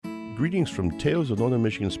Greetings from Tales of Northern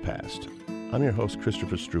Michigan's Past. I'm your host,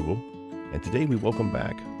 Christopher Struble, and today we welcome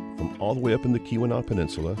back, from all the way up in the Upper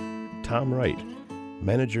Peninsula, Tom Wright,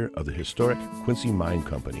 manager of the historic Quincy Mine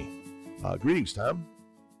Company. Greetings, Tom.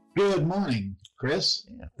 Good morning, Chris.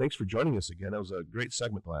 Yeah, thanks for joining us again. That was a great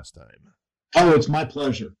segment last time. Oh, it's my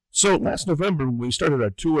pleasure. So last November, when we started our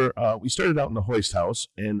tour, we started out in the hoist house,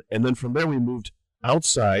 and then from there we moved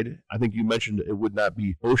outside. I think you mentioned it would not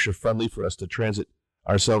be OSHA-friendly for us to transit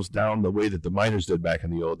ourselves down the way that the miners did back in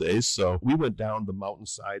the old days. So we went down the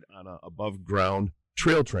mountainside on a above-ground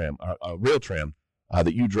rail tram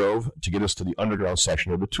that you drove to get us to the underground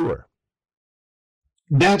section of the tour.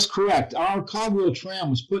 That's correct. Our cogwheel tram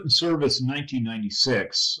was put in service in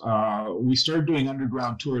 1996. We started doing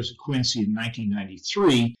underground tours at Quincy in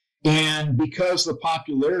 1993. And because of the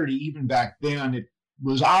popularity, even back then, it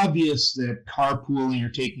was obvious that carpooling or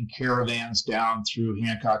taking caravans down through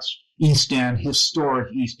Hancock's East End,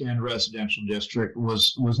 historic East End residential district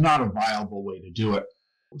was not a viable way to do it.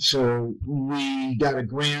 So we got a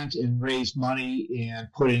grant and raised money and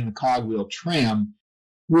put in the cogwheel tram,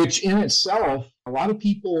 which in itself, a lot of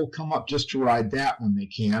people come up just to ride that when they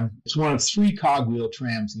can. It's one of 3 cogwheel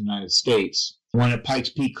trams in the United States. One at Pikes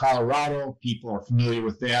Peak, Colorado, people are familiar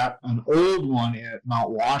with that. An old one at Mount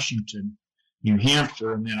Washington, New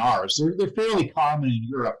Hampshire, and then ours. They're fairly common in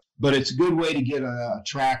Europe, but it's a good way to get a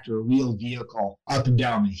tractor, a wheeled vehicle up and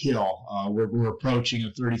down the hill. We're approaching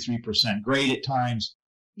a 33% grade at times.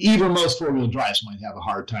 Even most four-wheel drives might have a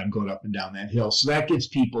hard time going up and down that hill. So that gets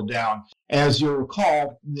people down. As you'll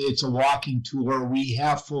recall, it's a walking tour. We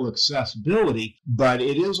have full accessibility, but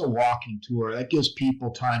it is a walking tour. That gives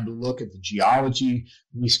people time to look at the geology.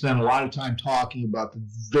 We spent a lot of time talking about the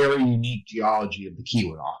very unique geology of the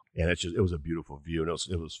Keweenaw. And it was a beautiful view, and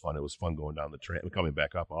it was fun. It was fun going down the tram and coming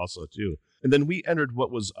back up also, too. And then we entered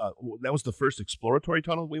what was, that was the first exploratory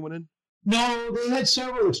tunnel we went in? No, they had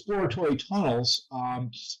several exploratory tunnels.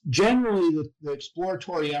 Generally, the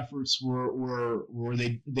exploratory efforts were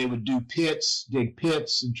they would do dig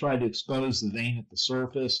pits, and try to expose the vein at the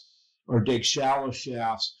surface, or dig shallow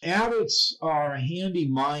shafts. Adits are a handy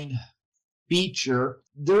mine feature.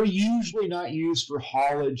 They're usually not used for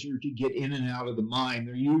haulage or to get in and out of the mine.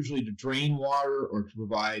 They're usually to drain water or to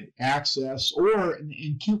provide access. Or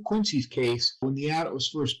in Quincy's case, when the adit was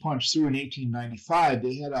first punched through in 1895,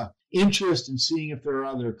 they had a interest in seeing if there are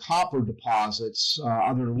other copper deposits,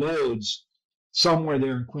 other lodes somewhere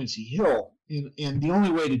there in Quincy Hill. And the only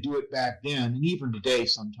way to do it back then, and even today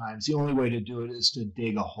sometimes, the only way to do it is to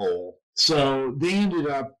dig a hole. So they ended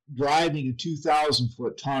up driving a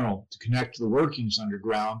 2,000-foot tunnel to connect to the workings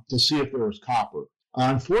underground to see if there was copper.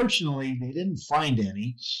 Unfortunately, they didn't find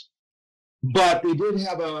any, but they did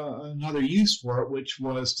have another use for it, which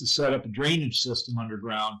was to set up a drainage system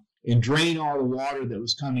underground and drain all the water that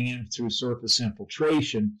was coming in through surface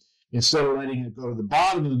infiltration, instead of letting it go to the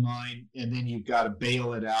bottom of the mine, and then you've got to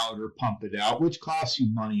bail it out or pump it out, which costs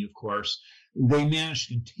you money, of course. They managed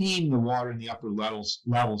to contain the water in the upper levels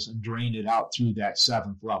and drain it out through that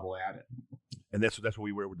 7th level adit. And that's where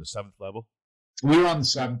we were with the 7th level? We were on the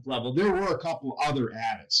 7th level. There were a couple other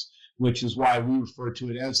adits, which is why we refer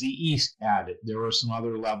to it as the East adit. There were some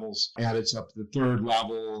other levels, adits up to the 3rd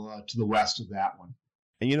level to the west of that one.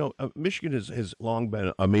 And, you know, Michigan has long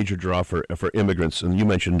been a major draw for immigrants. And you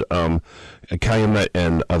mentioned Calumet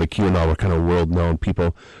and the Keweenaw were kind of world-known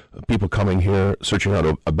people coming here, searching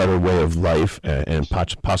out a better way of life and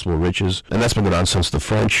possible riches. And that's been going on since the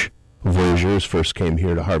French voyageurs first came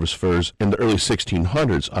here to harvest furs in the early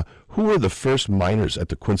 1600s. Who were the first miners at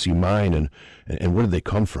the Quincy Mine, and where did they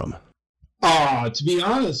come from? To be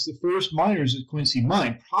honest, the first miners at Quincy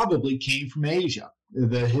Mine probably came from Asia.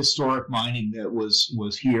 The historic mining that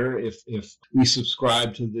was here, if we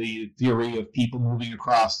subscribe to the theory of people moving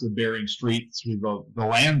across the Bering Strait through the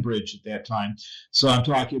land bridge at that time. So I'm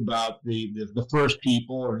talking about the first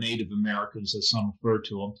people, or Native Americans as some refer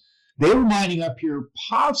to them. They were mining up here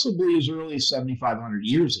possibly as early as 7,500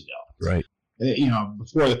 years ago. Right.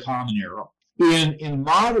 Before the Common Era. In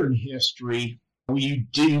modern history,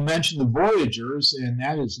 you mentioned the voyageurs, and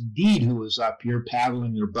that is indeed who was up here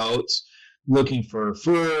paddling their boats, looking for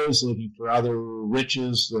furs, looking for other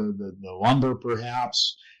riches, the lumber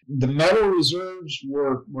perhaps. The metal reserves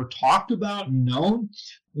were talked about and known.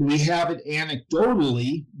 We have it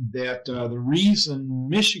anecdotally that the reason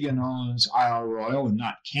Michigan owns Isle Royale and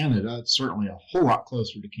not Canada, it's certainly a whole lot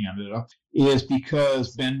closer to Canada, is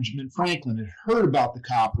because Benjamin Franklin had heard about the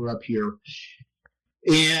copper up here.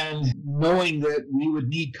 And knowing that we would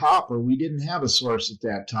need copper, we didn't have a source at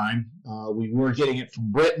that time. We were getting it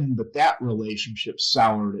from Britain, but that relationship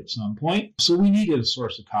soured at some point. So we needed a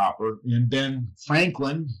source of copper. And Ben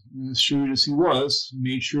Franklin, as shrewd as he was,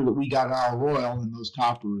 made sure that we got our oil in those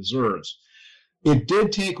copper reserves. It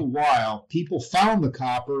did take a while. People found the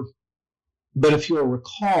copper, but if you'll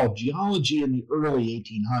recall, geology in the early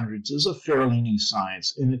 1800s is a fairly new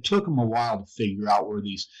science, and it took them a while to figure out where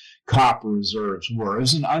these copper reserves were. It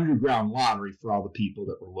was an underground lottery for all the people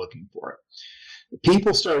that were looking for it.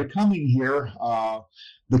 People started coming here.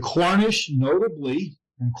 The Cornish, notably,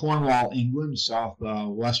 in Cornwall, England,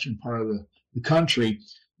 southwestern part of the country,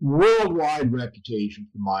 worldwide reputation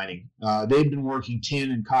for mining. They've been working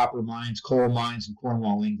tin and copper mines, coal mines in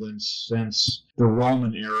Cornwall, England since the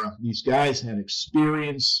Roman era. These guys had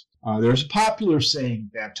experience. There's a popular saying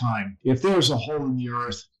at that time, if there's a hole in the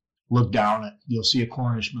earth, look down it. You'll see a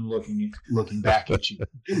Cornishman looking back at you.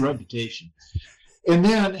 Good reputation. And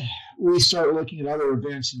then we start looking at other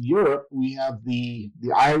events in Europe. We have the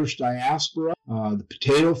Irish diaspora, the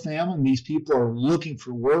potato famine. These people are looking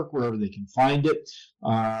for work wherever they can find it.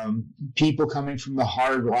 People coming from the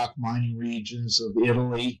hard rock mining regions of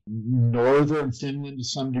Italy, northern Finland to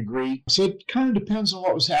some degree. So it kind of depends on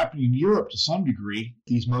what was happening in Europe to some degree,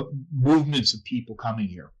 these movements of people coming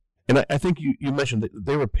here. And I think you mentioned that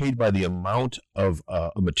they were paid by the amount of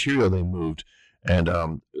material they moved. And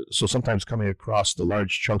so sometimes coming across the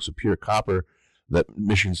large chunks of pure copper that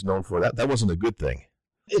Michigan's known for, that wasn't a good thing.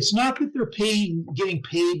 It's not that they're getting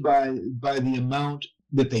paid by the amount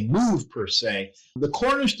that they move per se. The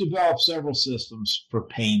Cornish developed several systems for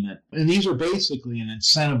payment, and these are basically an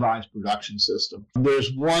incentivized production system.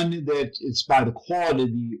 There's one that it's by the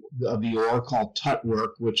quality of the ore called tut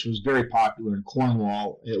work, which was very popular in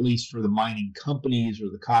Cornwall, at least for the mining companies or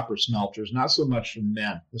the copper smelters, not so much for the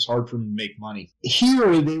men. It's hard for them to make money.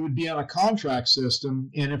 Here, they would be on a contract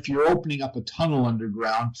system, and if you're opening up a tunnel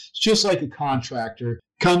underground, it's just like a contractor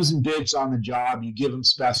comes and bids on the job. You give them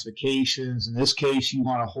specifications. In this case, you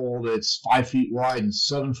want a hole that's 5 feet wide and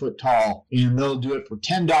 7 foot tall, and they'll do it for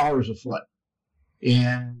 $10 a foot.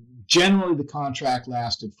 And generally, the contract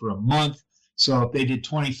lasted for a month. So if they did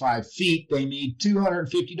 25 feet, they made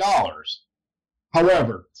 $250.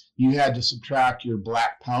 However, you had to subtract your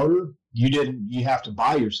black powder. You have to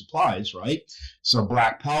buy your supplies, right? So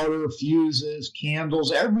black powder, fuses,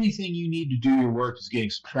 candles, everything you need to do your work is getting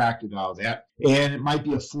subtracted out of that. And it might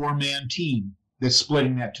be a 4-man team that's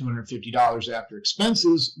splitting that $250 after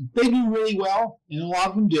expenses. They do really well, and a lot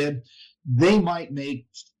of them did. They might make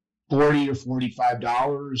 $40 or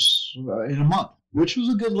 $45 in a month, which was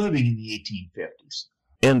a good living in the 1850s.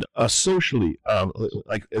 And socially,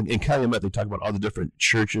 like in Calumet, they talk about all the different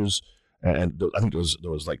churches, and I think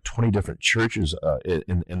there was like 20 different churches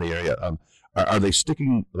in the area. Are they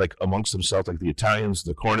sticking like amongst themselves, like the Italians,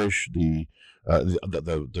 the Cornish, the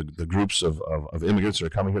groups of immigrants that are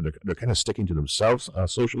coming here? They're kind of sticking to themselves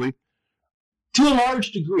socially, to a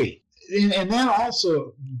large degree. And that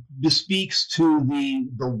also bespeaks to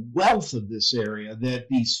the wealth of this area, that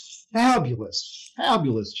these fabulous,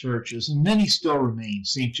 fabulous churches, and many still remain,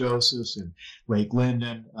 St. Joseph's and Lake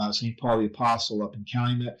Linden, St. Paul the Apostle up in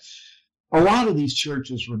Calumet. A lot of these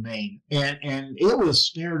churches remain, and it was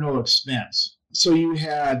spare no expense. So you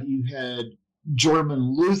had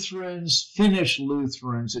German Lutherans, Finnish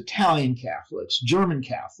Lutherans, Italian Catholics, German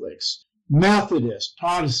Catholics, Methodists,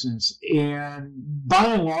 Protestants, and by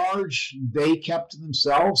and large, they kept to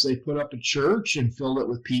themselves. They put up a church and filled it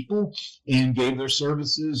with people and gave their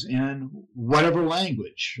services in whatever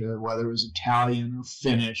language, whether it was Italian or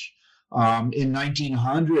Finnish. In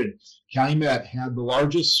 1900, Calumet had the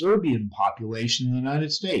largest Serbian population in the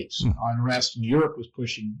United States. Unrest in Europe was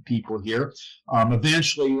pushing people here.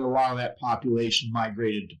 Eventually, a lot of that population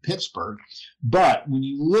migrated to Pittsburgh. But when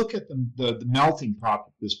you look at the melting pot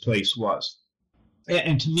that this place was,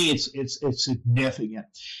 and to me, it's significant.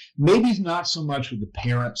 Maybe not so much with the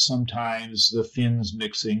parents sometimes, the Finns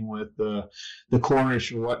mixing with the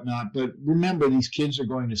Cornish or whatnot, but remember, these kids are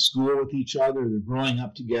going to school with each other, they're growing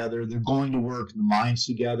up together, they're going to work in the mines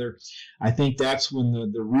together. I think that's when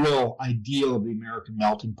the real ideal of the American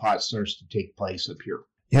melting pot starts to take place up here.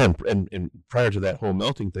 Yeah, and prior to that whole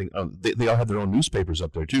melting thing, they all had their own newspapers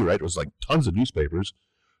up there too, right? It was like tons of newspapers.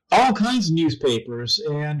 All kinds of newspapers,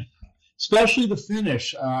 and especially the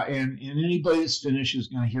Finnish, and anybody that's Finnish is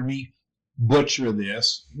going to hear me butcher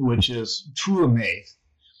this, which is Työmies,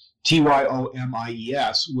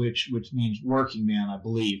 Tyomies, which means working man, I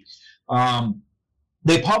believe.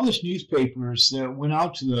 They published newspapers that went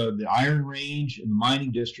out to the Iron Range and the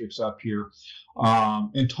mining districts up here,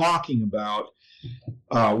 and talking about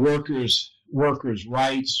workers workers'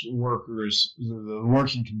 rights, the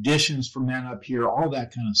working conditions for men up here, all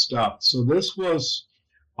that kind of stuff. So this was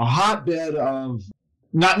a hotbed of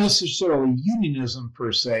not necessarily unionism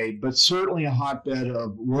per se, but certainly a hotbed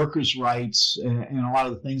of workers' rights and a lot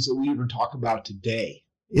of the things that we even talk about today.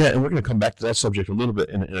 Yeah, and we're going to come back to that subject a little bit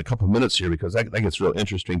in a couple of minutes here, because that gets real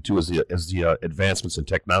interesting too as the advancements in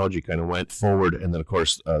technology kind of went forward, and then of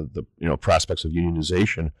course the prospects of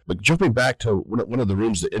unionization. But jumping back to one of the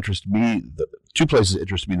rooms that interested me, the two places that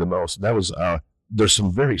interested me the most, and that was there's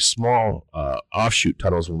some very small offshoot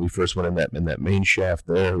tunnels when we first went in that main shaft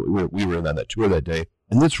there. We were in on that tour that day,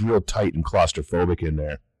 and it's real tight and claustrophobic in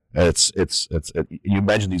there. It's you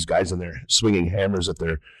imagine these guys in there swinging hammers at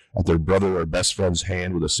their brother or best friend's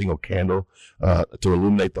hand with a single candle to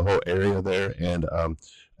illuminate the whole area there. And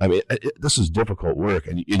I mean, this is difficult work.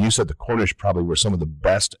 And you said the Cornish probably were some of the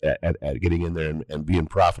best at getting in there and being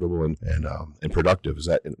profitable and productive. Is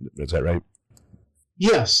that right?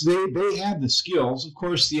 Yes, they had the skills. Of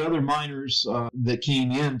course, the other miners that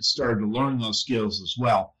came in started to learn those skills as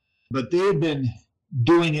well. But they had been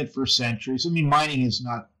doing it for centuries. I mean, mining is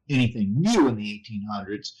not anything new in the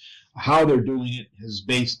 1800s. How they're doing it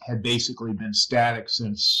had basically been static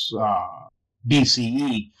since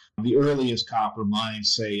BCE. The earliest copper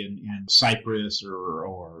mines, say in Cyprus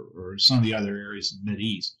or some of the other areas in the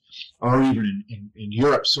Mideast, or even in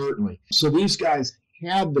Europe, certainly. So these guys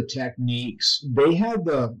had the techniques. They had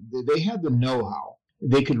the know-how.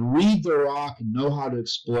 They could read the rock and know how to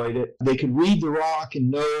exploit it. They could read the rock and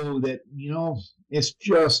know that, it's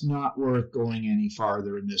just not worth going any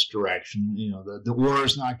farther in this direction. The ore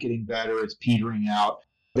is not getting better. It's petering out.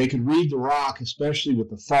 They could read the rock, especially with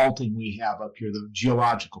the faulting we have up here, the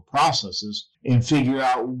geological processes, and figure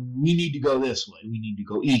out we need to go this way. We need to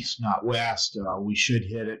go east, not west. We should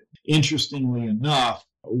hit it. Interestingly enough,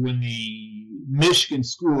 when the Michigan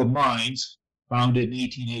School of Mines, founded in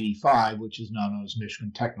 1885, which is now known as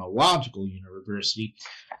Michigan Technological University,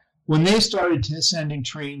 when they started sending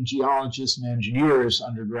trained geologists and engineers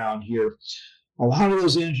underground here, a lot of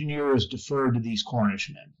those engineers deferred to these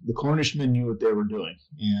Cornishmen. The Cornishmen knew what they were doing.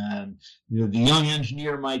 And the young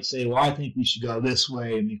engineer might say, well, I think we should go this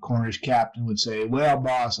way. And the Cornish captain would say, well,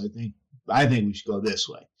 boss, I think we should go this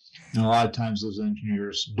way. And a lot of times those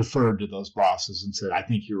engineers deferred to those bosses and said, I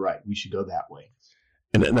think you're right. We should go that way.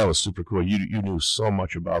 And that was super cool. You knew so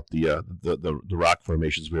much about the rock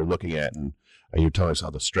formations we were looking at, and you're telling us how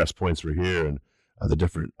the stress points were here and the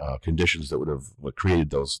different conditions that would have created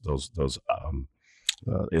those the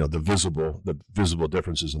visible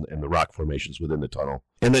differences in the rock formations within the tunnel.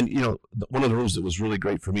 And then one of the rooms that was really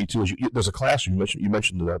great for me too is there's a classroom. You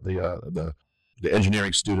mentioned the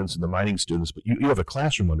engineering students and the mining students, but you have a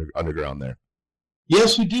classroom underground there.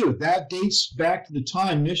 Yes, we do. That dates back to the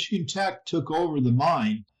time Michigan Tech took over the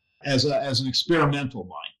mine as an experimental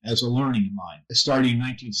mine, as a learning mine, starting in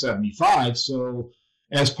 1975. So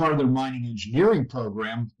as part of their mining engineering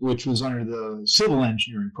program, which was under the civil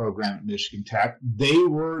engineering program at Michigan Tech, they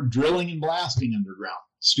were drilling and blasting underground.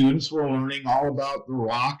 Students were learning all about the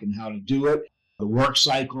rock and how to do it, the work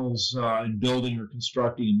cycles in building or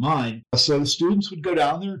constructing a mine. So the students would go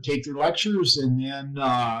down there, take their lectures, and then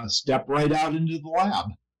step right out into the lab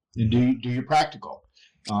and do your practical.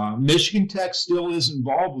 Michigan Tech still is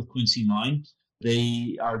involved with Quincy Mines.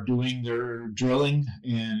 They are doing their drilling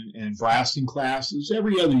and blasting classes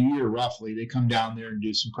every other year, roughly. They come down there and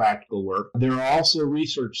do some practical work. There are also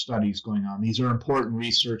research studies going on. These are important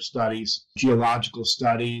research studies, geological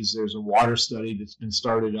studies. There's a water study that's been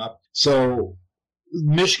started up. So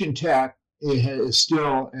Michigan Tech is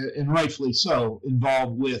still, and rightfully so,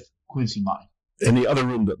 involved with Quincy Mine. And the other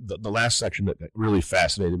room, the last section that really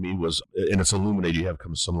fascinated me was, and it's illuminated, you have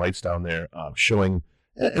some lights down there showing,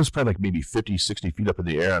 it was probably like maybe 50, 60 feet up in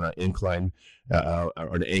the air on an incline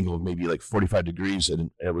or an angle of maybe like 45 degrees.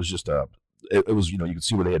 And it was just, you could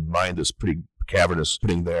see where they had mined this pretty cavernous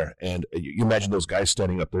thing there. And you imagine those guys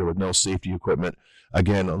standing up there with no safety equipment,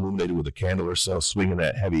 again, illuminated with a candle or so, swinging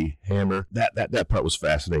that heavy hammer. That part was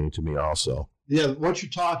fascinating to me also. Yeah, what you're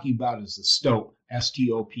talking about is the stope,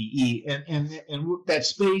 STOPE, and that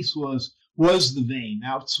space was the vein.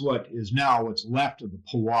 That's what's left of the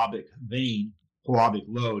Pewabic vein, Pewabic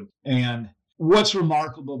lode. And what's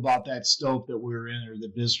remarkable about that stope that we're in, or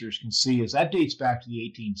that visitors can see, is that dates back to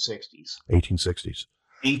the 1860s.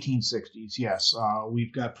 1860s, yes.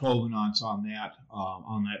 We've got provenance on that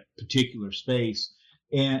particular space.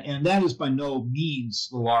 And that is by no means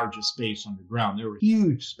the largest space underground. There were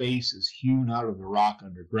huge spaces hewn out of the rock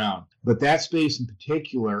underground. But that space in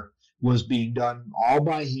particular was being done all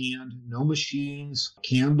by hand, no machines,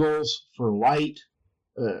 candles for light.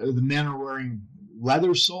 The men are wearing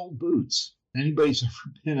leather-soled boots. Anybody's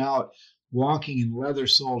ever been out walking in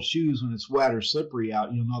leather-soled shoes when it's wet or slippery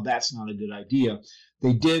out, you'll know that's not a good idea.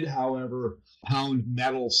 They did, however, pound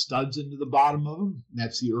metal studs into the bottom of them.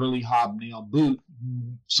 That's the early hobnail boot.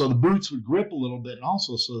 So the boots would grip a little bit, and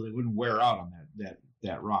also so they wouldn't wear out on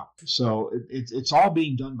that rock. So it's all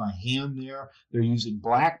being done by hand there. They're using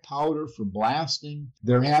black powder for blasting.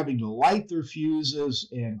 They're having to light their fuses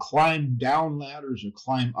and climb down ladders or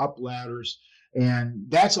climb up ladders. And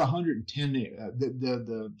that's 110.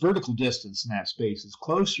 The vertical distance in that space is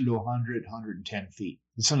closer to 100, 110 feet.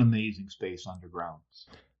 It's an amazing space underground.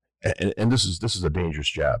 And this is a dangerous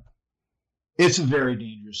job. It's a very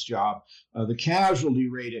dangerous job. The casualty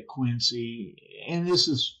rate at Quincy, and this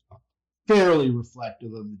is fairly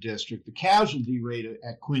reflective of the district, the casualty rate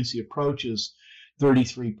at Quincy approaches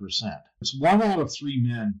 33%. It's 1 out of 3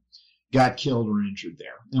 men got killed or injured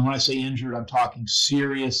there. And when I say injured, I'm talking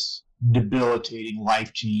serious, debilitating,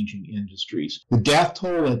 life-changing industries. The death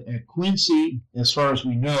toll at Quincy, as far as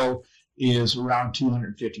we know, is around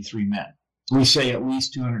 253 men. We say at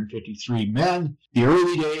least 253 men. The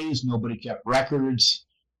early days, nobody kept records.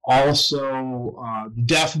 Also, the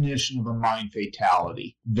definition of a mine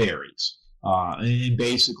fatality varies. And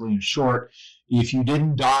basically, in short, if you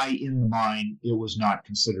didn't die in the mine, it was not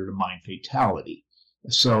considered a mine fatality.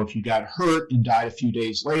 So if you got hurt and died a few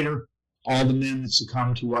days later, all the men that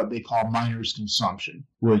succumbed to what they call miner's consumption,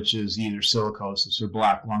 which is either silicosis or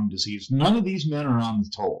black lung disease, none of these men are on the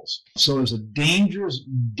tolls. So it's a dangerous,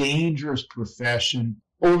 dangerous profession.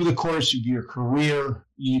 Over the course of your career,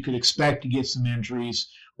 you could expect to get some injuries.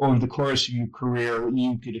 Over the course of your career,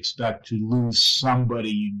 you could expect to lose somebody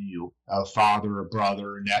you knew, a father, a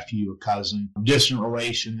brother, a nephew, a cousin, a distant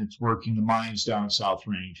relation that's working the mines down South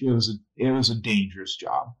Range. It was a dangerous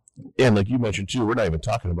job. And like you mentioned too, we're not even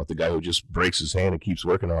talking about the guy who just breaks his hand and keeps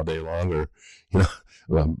working all day long, or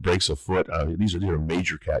breaks a foot. These are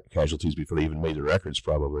major casualties before they even made the records,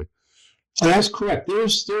 probably. That's correct.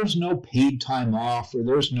 There's no paid time off, or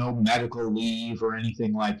there's no medical leave or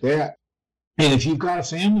anything like that. And if you've got a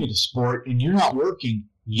family to support and you're not working,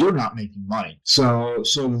 you're not making money. So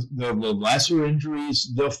the lesser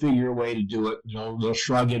injuries, they'll figure a way to do it. They'll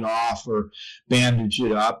shrug it off or bandage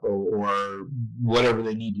it up or whatever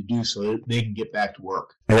they need to do so that they can get back to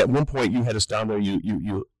work. And at one point, you had us down there.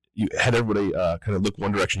 You had everybody kind of look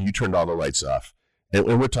one direction. You turned all the lights off, and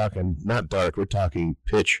we're talking not dark. We're talking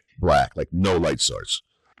pitch black, like no light source.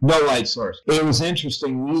 No light source. It was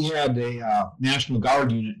interesting. We had a National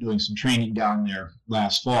Guard unit doing some training down there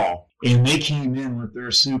last fall, and they came in with their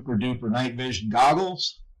super duper night vision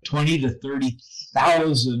goggles, 20 to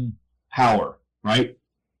 30,000 power, right?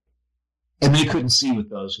 And they couldn't see with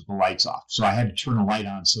those with the lights off. So I had to turn a light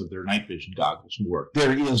on so their night vision goggles would work.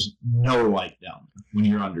 There is no light down there when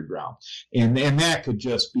you're underground. And that could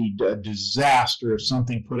just be a disaster if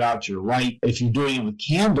something put out your light. If you're doing it with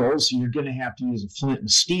candles, you're going to have to use a flint and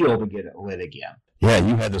steel to get it lit again. Yeah,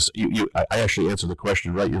 you had this. I actually answered the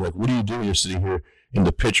question right. You're like, what do you do when you're sitting here in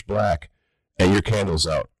the pitch black and your candle's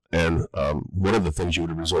out? And one of the things you would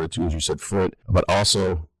have resorted to, as you said, flint, but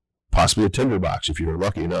also possibly a tinder box if you were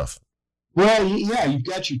lucky enough. Well, yeah, you've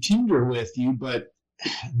got your tinder with you, but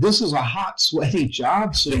this is a hot, sweaty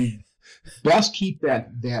job, so you best keep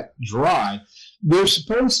that dry. There's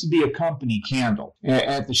supposed to be a company candle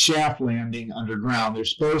at the shaft landing underground.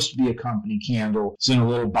 There's supposed to be a company candle. It's in a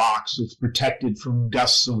little box. It's protected from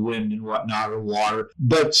gusts of wind and whatnot or water.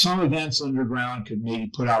 But some events underground could maybe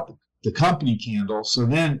put out the company candle. So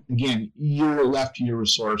then, again, you're left to your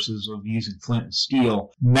resources of using flint and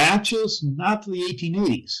steel. Matches, not to the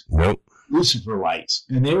 1880s. Nope. Lucifer lights,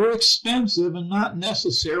 and they were expensive and not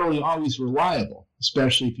necessarily always reliable,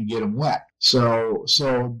 especially if you get them wet. So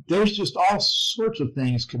there's just all sorts of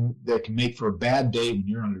things that can make for a bad day when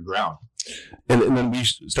you're underground. And then we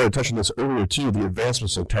started touching this earlier too, the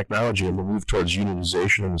advancements in technology and the move towards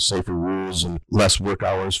unionization and safer rules and less work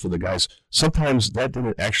hours for the guys. Sometimes that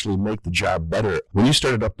didn't actually make the job better. When you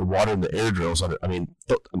started up the water and the air drills, I mean,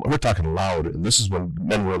 we're talking loud, and this is when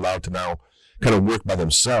men were allowed to now kind of work by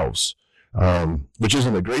themselves. Which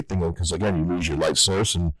isn't a great thing, because again, you lose your light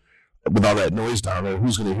source, and with all that noise down there,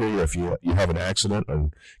 who's going to hear you if you have an accident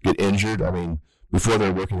and get injured? I mean, before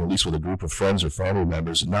they're working at least with a group of friends or family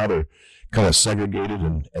members, and now they're kind of segregated,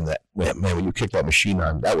 and that, man, when you kick that machine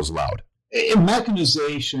on, that was loud.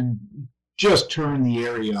 Mechanization just turned the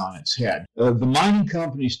area on its head. The mining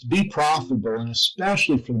companies, to be profitable, and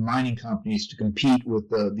especially for the mining companies to compete with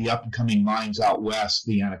the up-and-coming mines out west,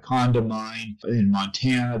 the Anaconda mine in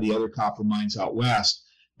Montana, the other copper mines out west,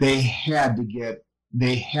 they had to get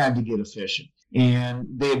efficient. And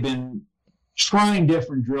they had been trying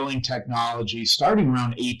different drilling technologies starting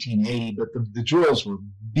around 1880, but the drills were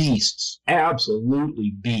beasts,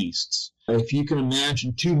 absolutely beasts. If you can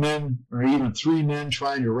imagine two men or even three men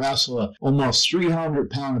trying to wrestle a almost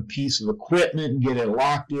 300-pound piece of equipment and get it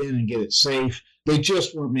locked in and get it safe, they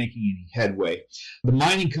just weren't making any headway. The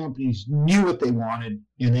mining companies knew what they wanted,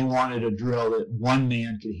 and they wanted a drill that one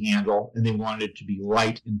man could handle, and they wanted it to be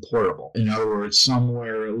light and portable. In other words,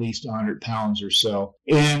 somewhere at least 100 pounds or so.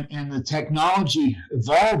 And the technology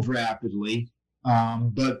evolved rapidly,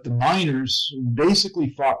 but the miners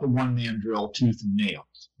basically fought the one-man drill tooth and nail.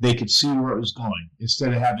 They could see where it was going.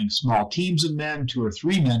 Instead of having small teams of men, 2 or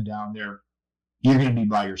 3 men down there, you're going to be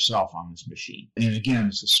by yourself on this machine. And again,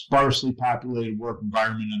 it's a sparsely populated work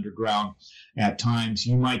environment underground. At times,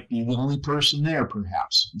 you might be the only person there,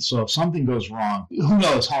 perhaps. So if something goes wrong, who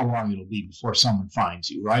knows how long it'll be before someone finds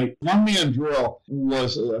you, right? One-man drill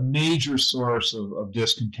was a major source of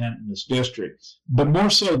discontent in this district. But more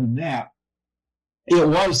so than that, it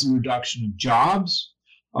was the reduction of jobs.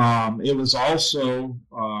 It was also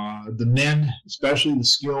the men, especially the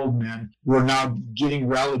skilled men, were now getting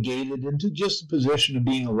relegated into just the position of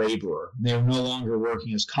being a laborer. They were no longer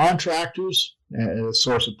working as contractors, a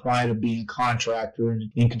source of pride of being a contractor and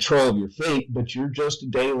in control of your fate, but you're just a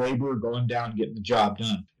day laborer going down and getting the job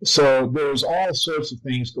done. So there's all sorts of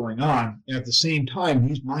things going on. And at the same time,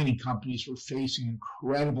 these mining companies were facing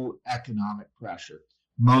incredible economic pressure,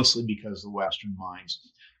 mostly because of the Western mines.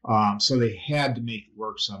 So they had to make it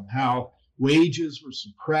work somehow. Wages were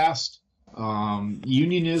suppressed.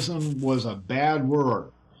 Unionism was a bad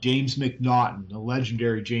word. James McNaughton, the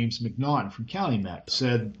legendary James McNaughton from Calumet,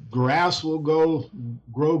 said, "Grass will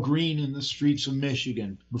grow green in the streets of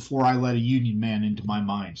Michigan before I let a union man into my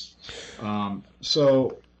mines."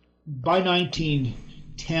 So by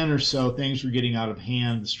 1910 or so, things were getting out of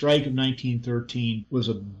hand. The strike of 1913 was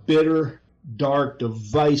a bitter, dark,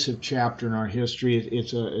 divisive chapter in our history.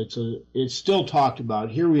 It's still talked about.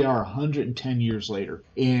 Here we are 110 years later,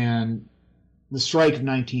 and the strike of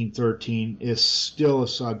 1913 is still a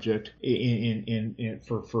subject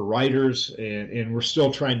for writers, and we're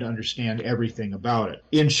still trying to understand everything about it.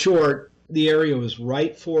 In short, the area was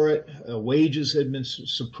ripe for it. Wages had been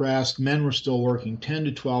suppressed. Men were still working 10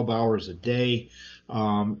 to 12 hours a day.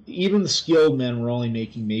 Even the skilled men were only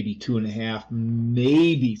making maybe $2.50,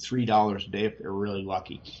 maybe $3 a day if they're really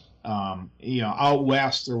lucky. Out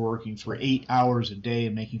west, they're working for 8 hours a day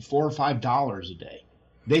and making $4 or $5 a day.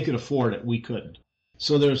 They could afford it. We couldn't.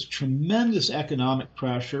 So there's tremendous economic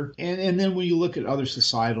pressure. And then when you look at other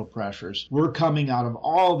societal pressures, we're coming out of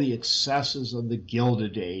all the excesses of the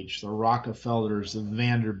Gilded Age, the Rockefellers, the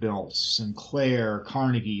Vanderbilts, Sinclair,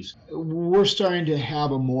 Carnegies. We're starting to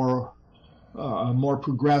have a more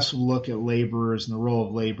progressive look at laborers and the role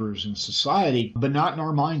of laborers in society, but not in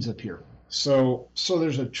our minds up here. So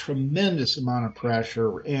there's a tremendous amount of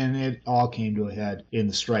pressure, and it all came to a head in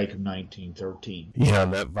the strike of 1913. Yeah,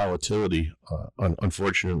 and that volatility,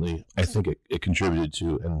 unfortunately, I think it contributed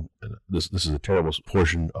to, and this is a terrible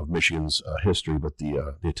portion of Michigan's history, but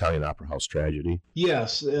the Italian Opera House tragedy.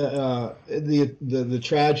 Yes, the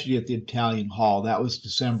tragedy at the Italian Hall, that was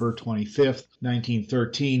December 25th,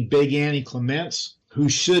 1913. Big Annie Clements, who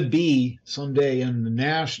should be someday in the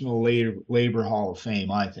National Labor Hall of Fame,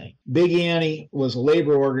 I think. Big Annie was a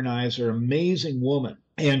labor organizer, amazing woman.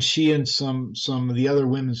 And she and some of the other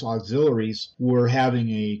women's auxiliaries were having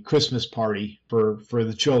a Christmas party for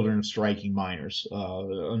the children of striking miners, a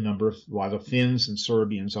lot of Finns and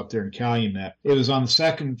Serbians up there in Calumet. It was on the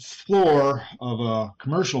second floor of a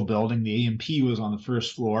commercial building. The A&P was on the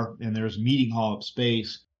first floor, and there was a meeting hall up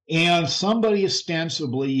space. And somebody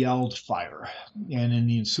ostensibly yelled fire. And in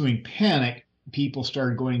the ensuing panic, people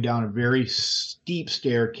started going down a very steep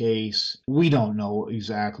staircase. We don't know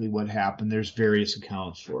exactly what happened. There's various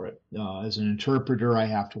accounts for it. As an interpreter, I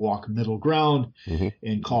have to walk a middle ground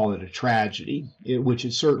and call it a tragedy, which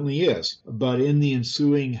it certainly is. But in the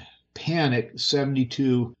ensuing panic,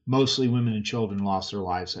 72, mostly women and children, lost their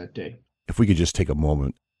lives that day. If we could just take a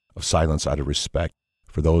moment of silence out of respect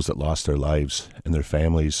for those that lost their lives and their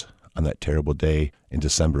families on that terrible day in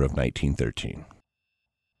December of 1913.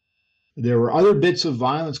 There were other bits of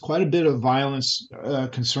violence, quite a bit of violence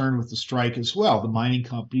concerned with the strike as well. The mining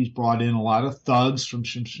companies brought in a lot of thugs from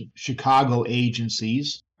Chicago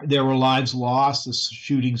agencies. There were lives lost, the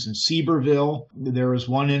shootings in Seaborville. There was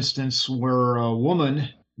one instance where a woman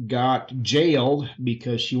got jailed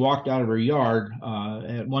because she walked out of her yard.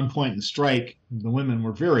 At one point in the strike, the women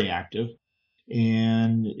were very active.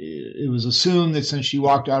 And it was assumed that since she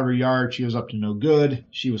walked out of her yard, she was up to no good.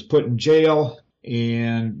 She was put in jail.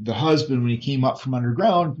 And the husband, when he came up from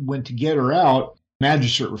underground, went to get her out.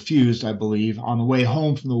 Magistrate refused, I believe. On the way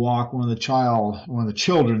home from the walk, one of the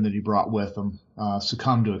children that he brought with him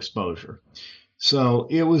succumbed to exposure. So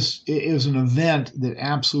it was an event that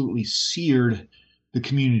absolutely seared the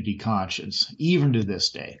community conscience, even to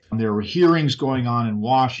this day. There were hearings going on in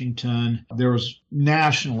Washington. There was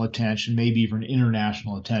national attention, maybe even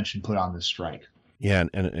international attention put on this strike. Yeah,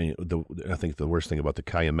 and I think the worst thing about the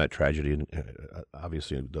Calumet tragedy, and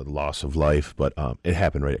obviously the loss of life, but it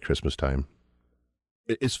happened right at Christmas time.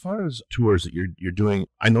 As far as tours that you're doing,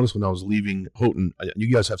 I noticed when I was leaving Houghton,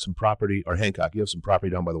 you guys have some property, or Hancock, you have some property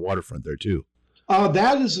down by the waterfront there too.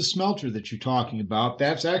 That is the smelter that you're talking about.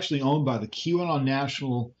 That's actually owned by the Keweenaw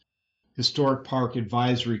National Historic Park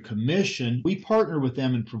Advisory Commission. We partner with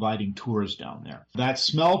them in providing tours down there. That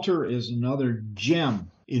smelter is another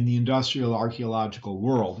gem in the industrial archaeological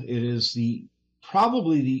world. It is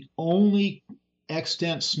probably the only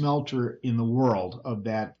extant smelter in the world of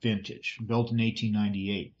that vintage, built in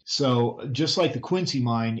 1898. So just like the Quincy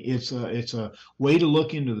mine, it's a way to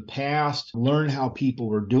look into the past, learn how people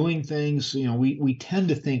were doing things. We tend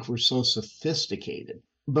to think we're so sophisticated.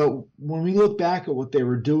 But when we look back at what they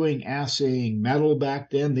were doing, assaying metal back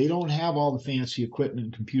then, they don't have all the fancy equipment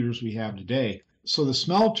and computers we have today. So the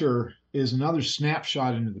smelter is another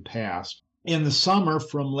snapshot into the past. In the summer,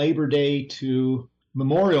 from Labor Day to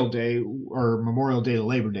Memorial Day, or Memorial Day to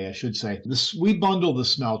Labor Day, I should say. We bundle the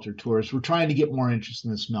smelter tours. We're trying to get more interest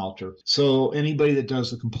in the smelter. So anybody that does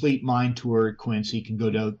the complete mine tour at Quincy can go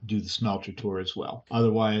to do the smelter tour as well.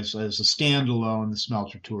 Otherwise, as a standalone, the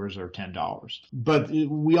smelter tours are $10. But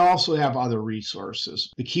we also have other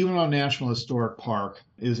resources. The Keweenaw National Historic Park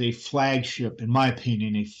is a flagship, in my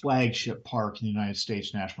opinion, a flagship park in the United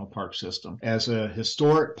States National Park System. As a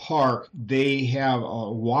historic park, they have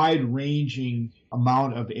a wide-ranging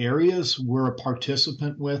amount of areas. We're a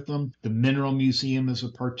participant with them. The Mineral Museum is a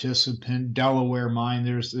participant. Delaware Mine.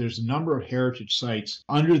 There's a number of heritage sites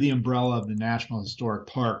under the umbrella of the National Historic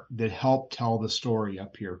Park that help tell the story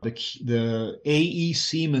up here. The A.E.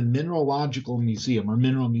 Seaman Mineralogical Museum, or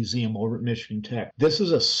Mineral Museum over at Michigan Tech. This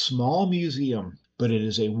is a small museum, but it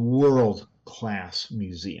is a world-class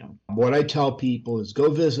museum. What I tell people is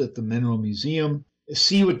go visit the Mineral Museum,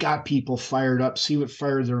 see what got people fired up, see what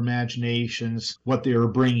fired their imaginations, what they were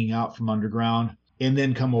bringing out from underground, and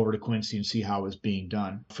then come over to Quincy and see how it was being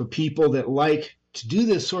done. For people that like to do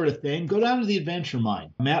this sort of thing, go down to the Adventure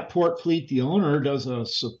Mine. Matt Portfleet, the owner, does a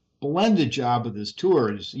splendid job with his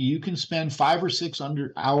tours. You can spend 5 or 6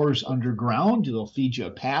 hours underground. They'll feed you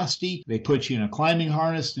a pasty. They put you in a climbing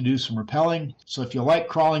harness to do some rappelling. So if you like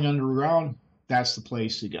crawling underground, that's the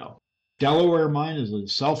place to go. Delaware Mine is a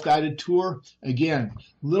self-guided tour. Again, a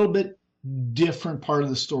little bit different part of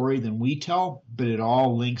the story than we tell, but it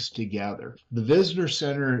all links together. The Visitor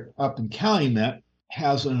Center up in Calumet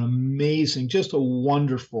has an amazing, just a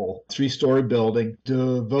wonderful 3-story building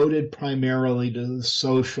devoted primarily to the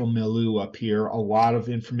social milieu up here. A lot of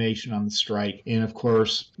information on the strike. And of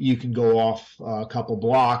course, you can go off a couple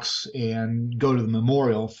blocks and go to the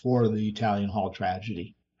memorial for the Italian Hall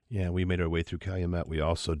tragedy. Yeah, we made our way through Calumet. We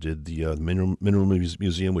also did the Mineral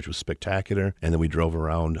Museum, which was spectacular. And then we drove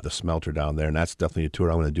around the smelter down there. And that's definitely a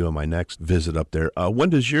tour I want to do on my next visit up there. When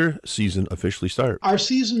does your season officially start? Our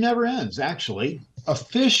season never ends, actually.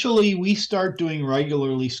 Officially, we start doing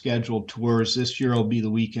regularly scheduled tours. This year will be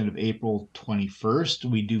the weekend of April 21st.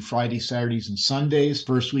 We do Fridays, Saturdays, and Sundays.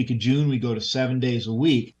 First week of June, we go to 7 days a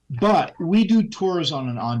week. But we do tours on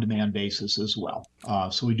an on-demand basis as well.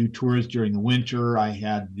 So we do tours during the winter. I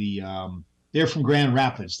had they're from Grand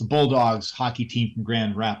Rapids, the Bulldogs hockey team from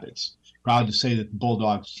Grand Rapids. Proud to say that the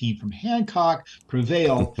Bulldogs team from Hancock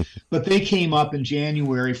prevailed, but they came up in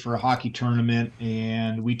January for a hockey tournament,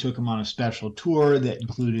 and we took them on a special tour that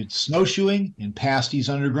included snowshoeing and pasties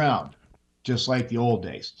underground, just like the old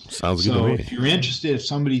days. Sounds good to me. If you're interested, if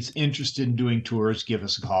somebody's interested in doing tours, give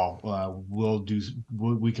us a call.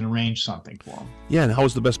 We can arrange something for them. Yeah, and how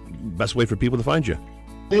is the best way for people to find you?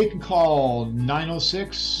 They can call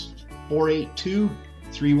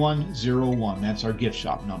 906-482-3101. That's our gift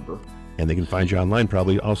shop number. And they can find you online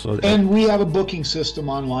probably also. And we have a booking system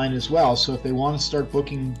online as well. So if they want to start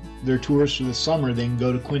booking their tours for the summer, they can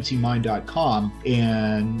go to quincyMine.com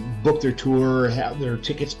and book their tour, have their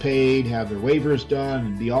tickets paid, have their waivers done,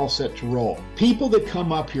 and be all set to roll. People that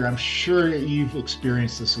come up here, I'm sure you've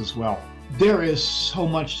experienced this as well. There is so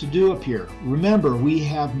much to do up here. Remember, we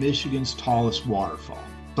have Michigan's tallest waterfall,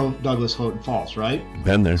 Douglas Houghton Falls, right?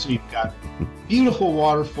 Been there. So you've got beautiful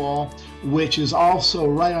waterfall, which is also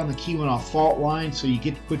right on the Keweenaw fault line, so you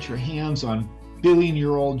get to put your hands on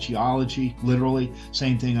billion-year-old geology, literally.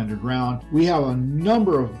 Same thing underground. We have a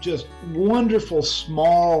number of just wonderful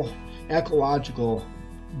small ecological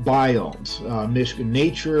biomes, Michigan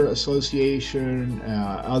Nature Association,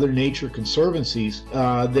 other nature conservancies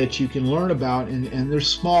that you can learn about, and there's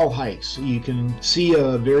small hikes. You can see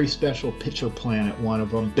a very special pitcher plant at one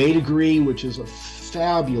of them, Beta Gree, which is a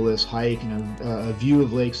fabulous hike and a view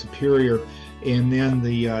of Lake Superior, and then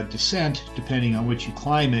the descent, depending on which you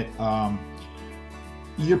climb it,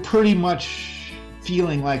 you're pretty much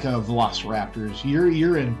feeling like a velociraptors.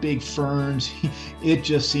 You're in big ferns. It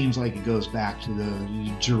just seems like it goes back to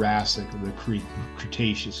the Jurassic or the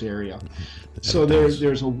Cretaceous area. So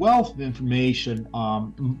there's a wealth of information.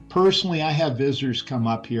 Personally, I have visitors come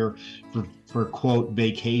up here for quote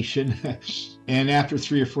vacation, and after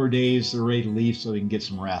 3 or 4 days, they're ready to leave so they can get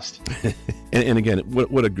some rest. and again,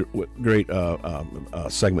 what a great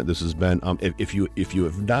segment this has been. If you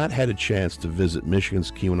have not had a chance to visit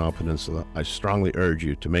Michigan's Keweenaw Peninsula, I strongly urge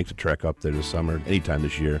you to make the trek up there this summer, anytime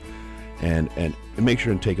this year, and make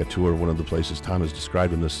sure and take a tour of one of the places Tom has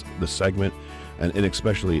described in this segment, and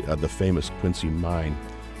especially the famous Quincy Mine.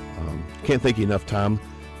 Can't thank you enough, Tom,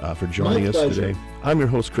 for joining us today. I'm your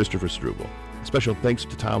host, Christopher Struble. Special thanks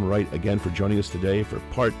to Tom Wright again for joining us today for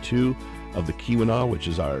part 2 of the Keweenaw, which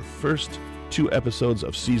is our first 2 episodes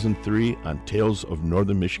of season 3 on Tales of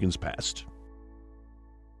Northern Michigan's Past.